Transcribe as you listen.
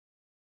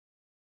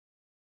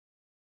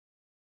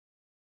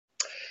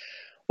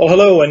Well,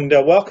 hello and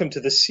welcome to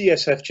the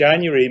CSF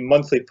January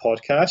monthly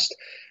podcast.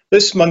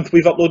 This month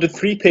we've uploaded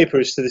 3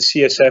 papers to the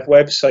CSF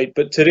website,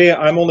 but today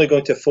I'm only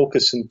going to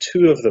focus on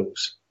 2 of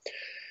those.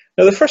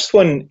 Now, the first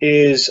one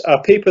is a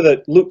paper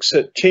that looks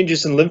at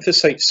changes in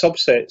lymphocyte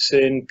subsets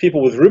in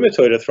people with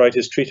rheumatoid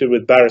arthritis treated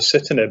with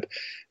baricitinib.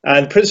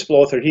 And the principal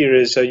author here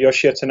is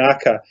Yoshia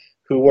Tanaka,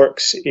 who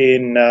works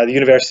in the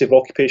University of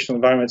Occupational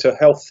Environmental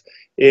Health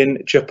in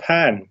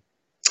Japan.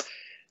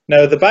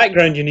 Now, the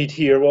background you need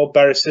here, well,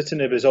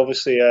 baricitinib is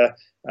obviously a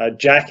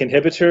JAK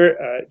inhibitor,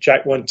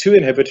 JAK1/2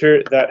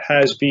 inhibitor that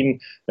has been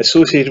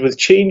associated with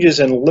changes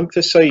in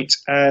lymphocytes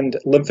and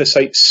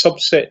lymphocyte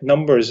subset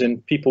numbers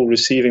in people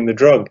receiving the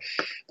drug.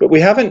 But we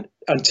haven't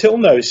until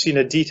now seen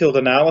a detailed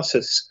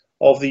analysis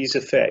of these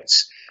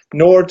effects,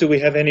 nor do we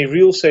have any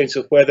real sense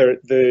of whether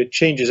the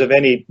changes have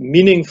any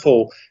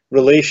meaningful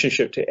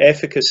relationship to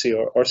efficacy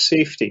or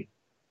safety.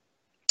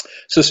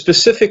 So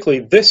specifically,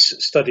 this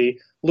study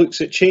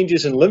looks at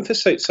changes in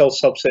lymphocyte cell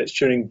subsets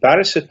during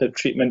baricitinib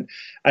treatment,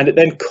 and it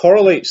then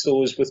correlates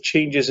those with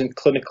changes in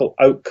clinical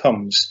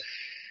outcomes.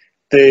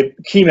 The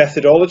key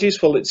methodologies,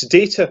 well, it's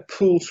data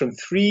pooled from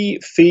 3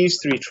 phase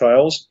 3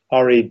 trials,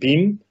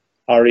 RA-BEAM,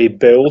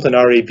 RA-BUILD, and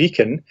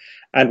RA-BEACON,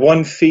 and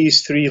 1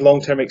 phase 3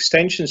 long-term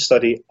extension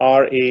study,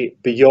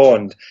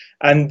 RA-BEYOND,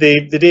 and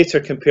the data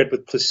are compared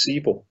with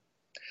placebo.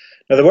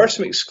 Now, there were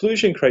some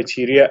exclusion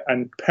criteria,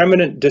 and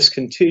permanent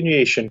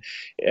discontinuation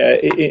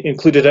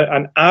included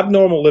an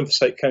abnormal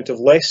lymphocyte count of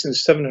less than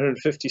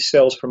 750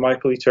 cells per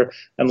microliter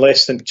and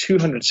less than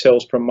 200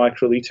 cells per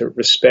microliter,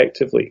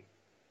 respectively.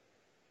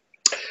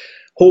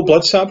 Whole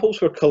blood samples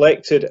were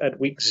collected at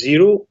week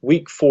 0,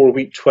 week 4,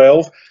 week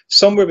 12,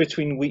 somewhere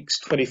between weeks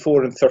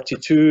 24 and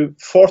 32,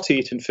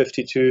 48 and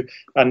 52,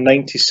 and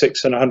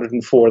 96 and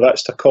 104.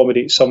 That's to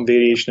accommodate some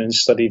variation in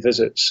study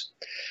visits.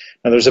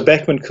 Now, there's a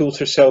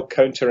Beckman-Coulter cell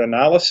counter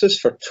analysis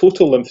for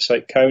total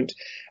lymphocyte count,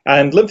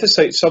 and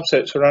lymphocyte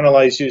subsets were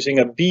analysed using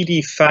a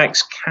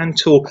BD-FACS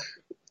Canto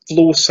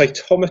flow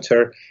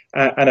cytometer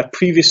and a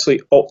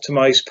previously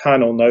optimised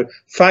panel. Now,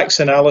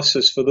 FACS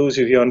analysis, for those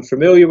of you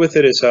unfamiliar with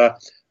it, is a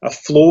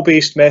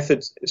flow-based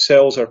method.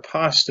 Cells are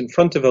passed in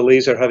front of a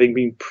laser having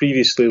been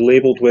previously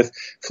labelled with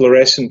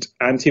fluorescent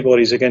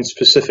antibodies against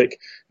specific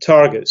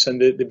targets. And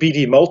the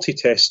BD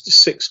multitest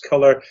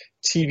 6-colour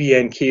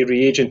TBNK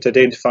reagent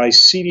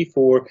identifies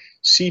CD4,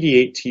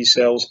 CD8 T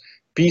cells,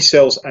 B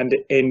cells, and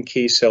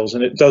NK cells.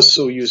 And it does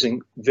so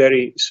using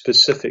very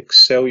specific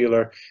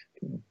cellular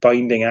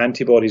binding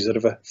antibodies that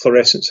have a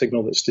fluorescent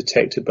signal that's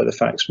detected by the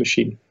FACS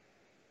machine.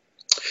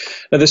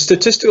 Now, the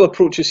statistical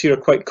approaches here are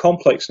quite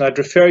complex, and I'd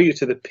refer you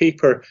to the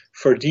paper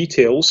for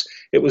details.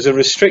 It was a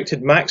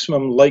restricted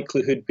maximum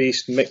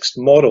likelihood-based mixed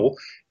model.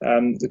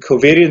 The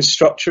covariance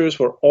structures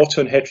were auto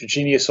and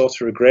heterogeneous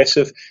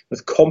autoregressive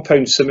with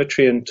compound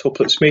symmetry and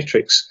Toeplitz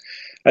matrix.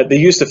 They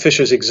used the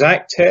Fisher's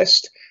exact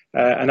test,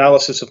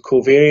 analysis of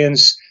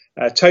covariance,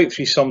 type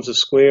 3 sums of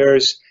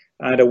squares,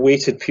 and a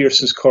weighted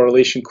Pearson's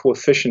correlation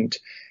coefficient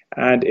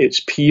and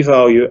its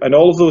p-value, and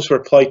all of those were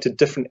applied to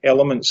different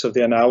elements of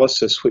the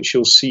analysis, which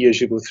you'll see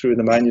as you go through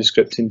the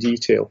manuscript in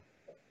detail.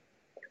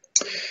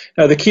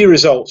 Now, the key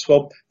results,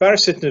 well,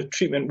 baricitinib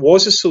treatment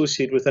was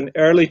associated with an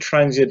early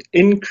transient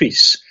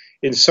increase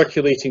in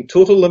circulating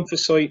total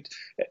lymphocyte,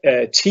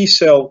 T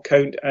cell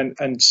count,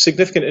 and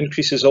significant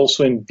increases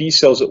also in B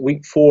cells at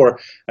week 4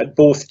 at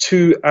both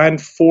 2 and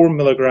 4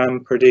 milligram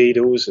per day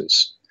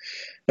doses.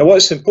 Now,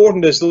 what's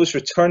important is those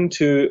return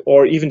to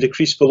or even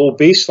decrease below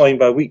baseline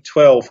by week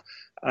 12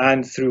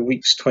 and through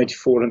weeks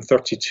 24 and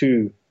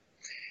 32.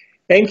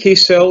 NK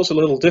cells, a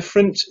little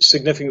different,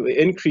 significantly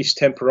increased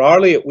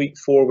temporarily at week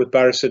 4 with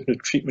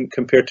baricitinib treatment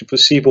compared to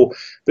placebo,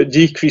 but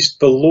decreased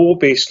below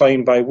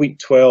baseline by week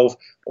 12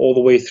 all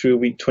the way through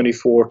week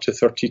 24 to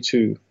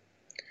 32.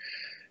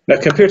 Now,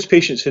 compared to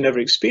patients who never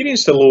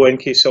experienced a low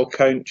NK cell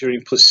count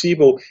during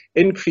placebo,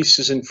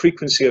 increases in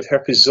frequency of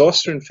herpes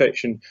zoster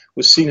infection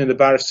was seen in the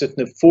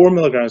baricitinib 4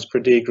 milligrams per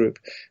day group.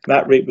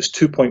 That rate was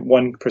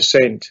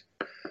 2.1%.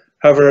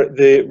 However,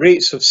 the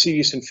rates of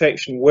serious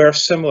infection were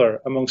similar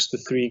amongst the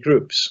 3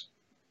 groups.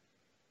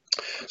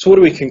 So what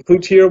do we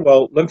conclude here?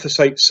 Well,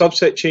 lymphocyte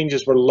subset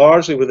changes were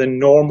largely within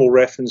normal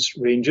reference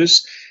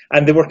ranges,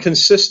 and they were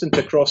consistent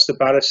across the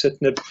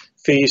baricitinib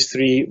phase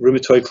 3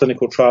 rheumatoid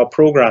clinical trial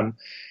program.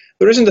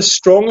 There isn't a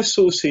strong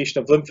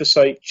association of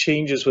lymphocyte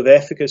changes with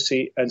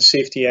efficacy and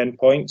safety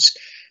endpoints,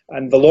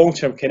 and the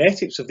long-term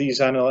kinetics of these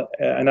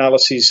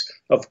analyses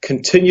of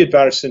continued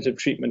baricitinib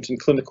treatment and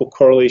clinical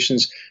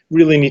correlations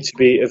really need to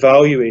be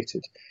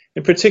evaluated.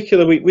 In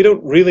particular, we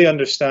don't really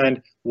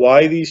understand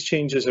why these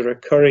changes are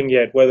occurring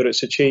yet, whether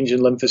it's a change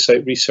in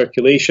lymphocyte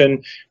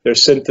recirculation, their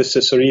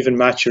synthesis, or even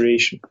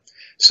maturation.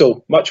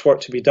 So much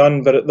work to be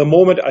done, but at the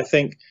moment, I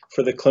think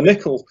for the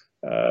clinical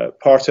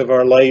part of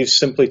our lives,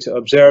 simply to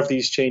observe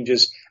these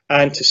changes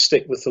and to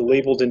stick with the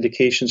labelled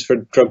indications for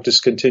drug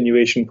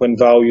discontinuation when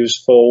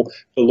values fall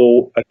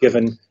below a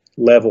given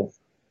level.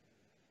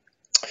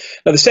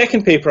 Now, the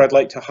second paper I'd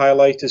like to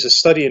highlight is a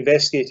study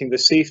investigating the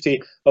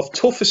safety of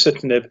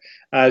tofacitinib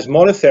as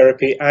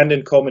monotherapy and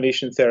in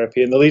combination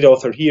therapy. And the lead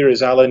author here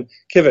is Alan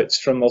Kivitz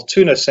from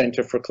Altoona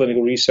Center for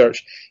Clinical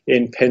Research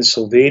in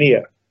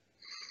Pennsylvania.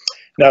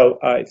 Now,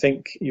 I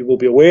think you will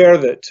be aware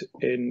that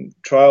in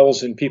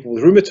trials in people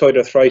with rheumatoid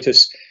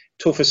arthritis,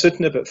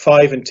 tofacitinib at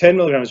 5 and 10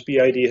 milligrams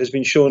BID has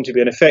been shown to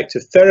be an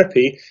effective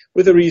therapy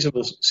with a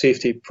reasonable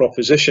safety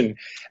proposition.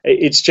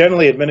 It's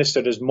generally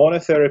administered as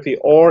monotherapy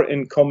or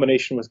in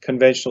combination with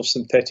conventional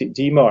synthetic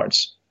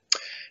DMARDs.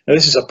 Now,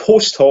 this is a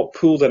post-hoc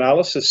pooled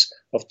analysis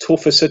of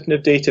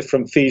tofacitinib data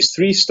from phase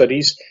 3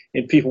 studies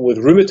in people with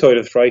rheumatoid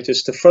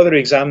arthritis to further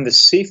examine the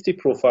safety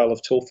profile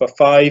of tofa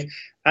 5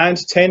 and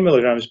 10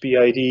 milligrams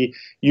BID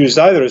used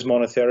either as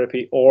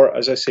monotherapy or,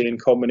 as I say, in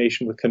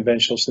combination with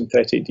conventional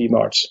synthetic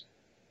DMARDs.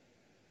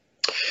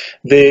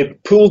 The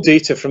pooled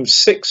data from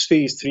 6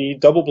 phase 3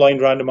 double-blind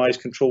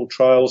randomized controlled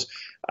trials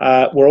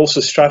were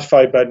also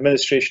stratified by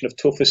administration of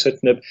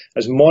tofacitinib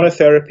as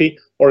monotherapy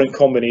or in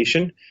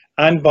combination,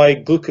 and by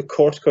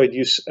glucocorticoid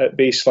use at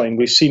baseline.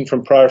 We've seen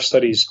from prior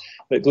studies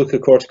that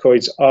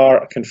glucocorticoids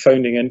are a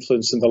confounding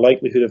influence in the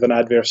likelihood of an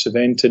adverse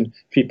event in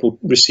people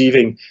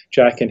receiving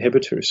JAK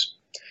inhibitors.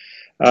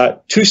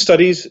 2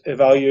 studies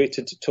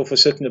evaluated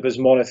tofacitinib as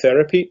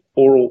monotherapy,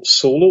 oral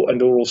solo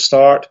and oral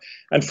start,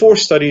 and 4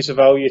 studies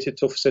evaluated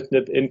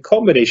tofacitinib in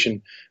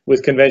combination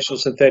with conventional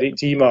synthetic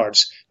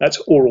DMARDs.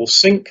 That's oral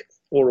sync,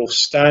 oral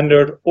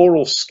standard,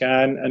 oral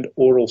scan, and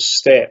oral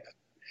step.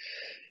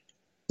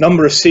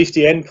 Number of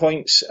safety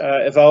endpoints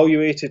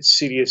evaluated: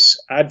 serious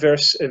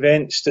adverse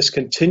events,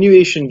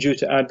 discontinuation due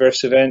to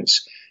adverse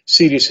events,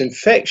 serious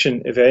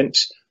infection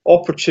events,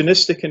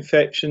 opportunistic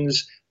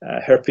infections,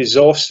 herpes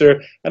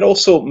zoster, and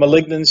also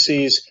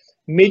malignancies,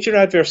 major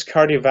adverse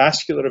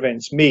cardiovascular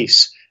events,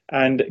 MACE,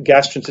 and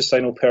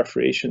gastrointestinal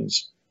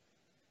perforations.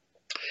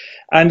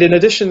 And in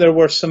addition, there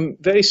were some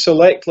very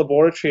select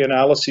laboratory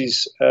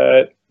analyses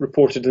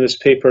reported in this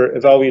paper,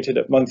 evaluated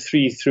at month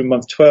 3 through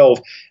month 12,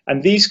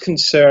 and these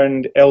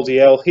concerned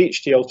LDL,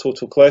 HDL,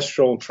 total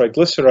cholesterol, and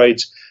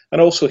triglycerides,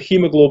 and also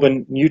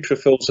hemoglobin,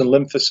 neutrophils, and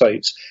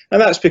lymphocytes.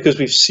 And that's because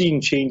we've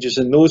seen changes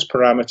in those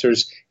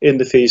parameters in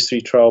the phase 3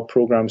 trial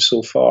program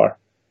so far.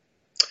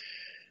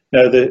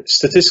 Now, the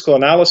statistical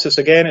analysis,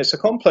 again, it's a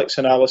complex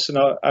analysis, and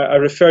I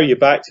refer you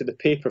back to the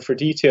paper for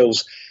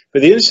details,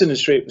 but the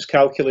incidence rate was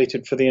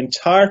calculated for the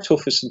entire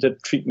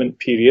tofacitinib treatment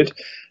period.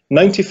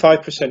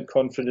 95%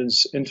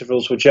 confidence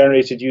intervals were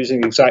generated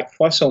using the exact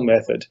Poisson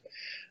method,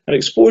 and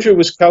exposure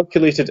was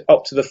calculated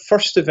up to the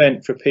first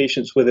event for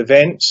patients with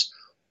events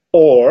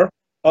or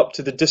up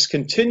to the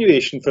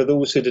discontinuation for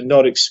those who did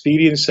not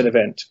experience an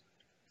event.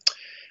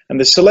 And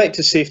the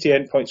selected safety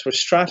endpoints were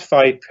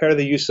stratified per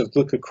the use of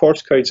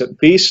glucocorticoids at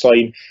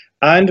baseline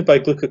and by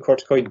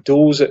glucocorticoid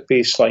dose at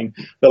baseline,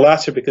 the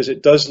latter because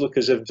it does look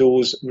as if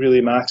dose really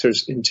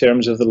matters in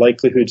terms of the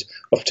likelihood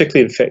of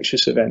particularly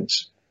infectious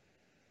events.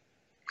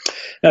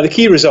 Now, the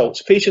key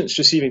results: patients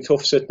receiving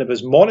tofacitinib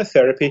as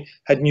monotherapy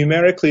had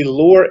numerically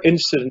lower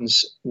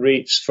incidence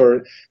rates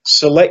for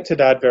selected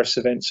adverse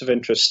events of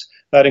interest.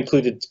 That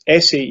included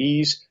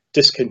SAEs,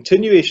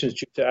 discontinuations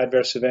due to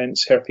adverse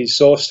events, herpes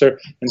zoster,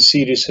 and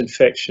serious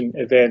infection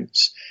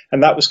events.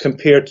 And that was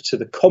compared to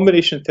the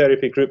combination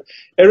therapy group,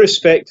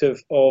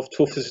 irrespective of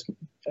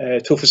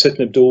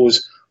tofacitinib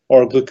dose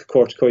or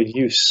glucocorticoid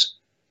use.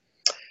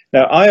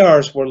 Now,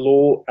 IRs were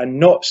low and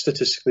not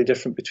statistically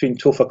different between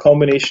tofa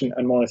combination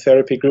and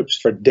monotherapy groups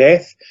for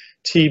death,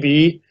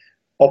 TB,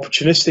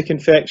 opportunistic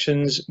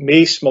infections,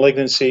 MACE,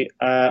 malignancy,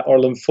 or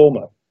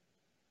lymphoma.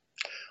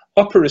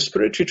 Upper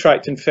respiratory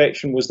tract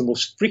infection was the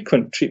most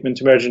frequent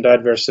treatment-emergent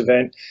adverse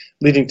event,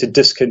 leading to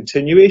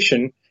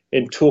discontinuation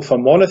in tofa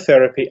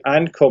monotherapy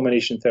and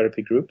combination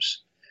therapy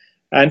groups.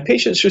 And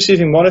patients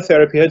receiving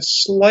monotherapy had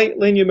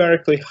slightly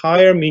numerically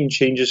higher mean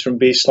changes from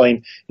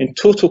baseline in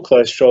total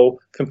cholesterol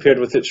compared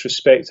with its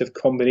respective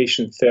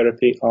combination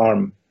therapy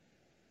arm.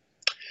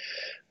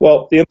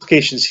 Well, the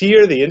implications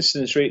here: the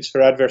incidence rates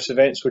for adverse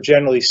events were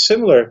generally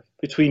similar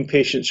between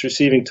patients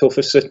receiving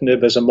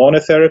tofacitinib as a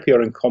monotherapy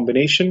or in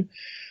combination.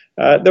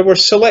 There were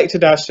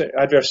selected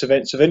adverse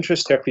events of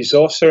interest, herpes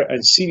zoster,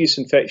 and serious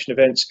infection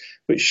events,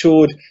 which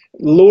showed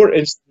lower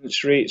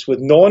incidence rates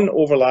with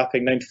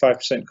non-overlapping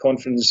 95%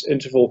 confidence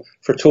interval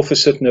for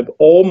tofacitinib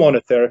all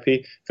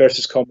monotherapy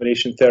versus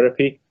combination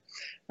therapy.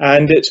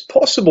 And it's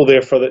possible,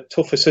 therefore, that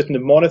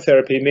tofacitinib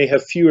monotherapy may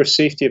have fewer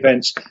safety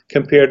events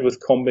compared with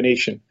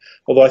combination,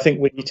 although I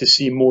think we need to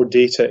see more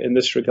data in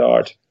this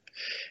regard.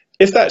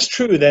 If that's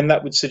true, then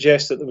that would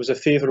suggest that there was a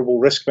favourable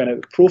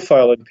risk-benefit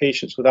profile in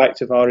patients with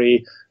active RA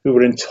who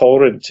were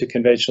intolerant to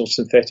conventional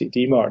synthetic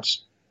DMARDs.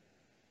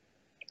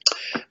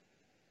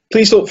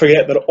 Please don't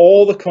forget that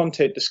all the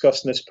content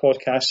discussed in this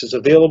podcast is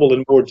available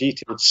in more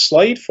detailed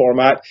slide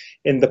format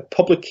in the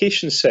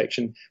publications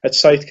section at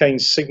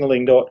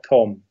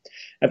cytokinesignaling.com.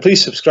 And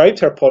please subscribe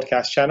to our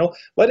podcast channel.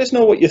 Let us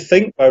know what you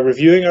think by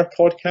reviewing our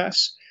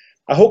podcasts.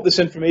 I hope this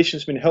information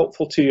has been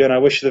helpful to you, and I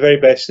wish you the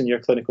very best in your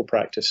clinical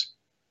practice.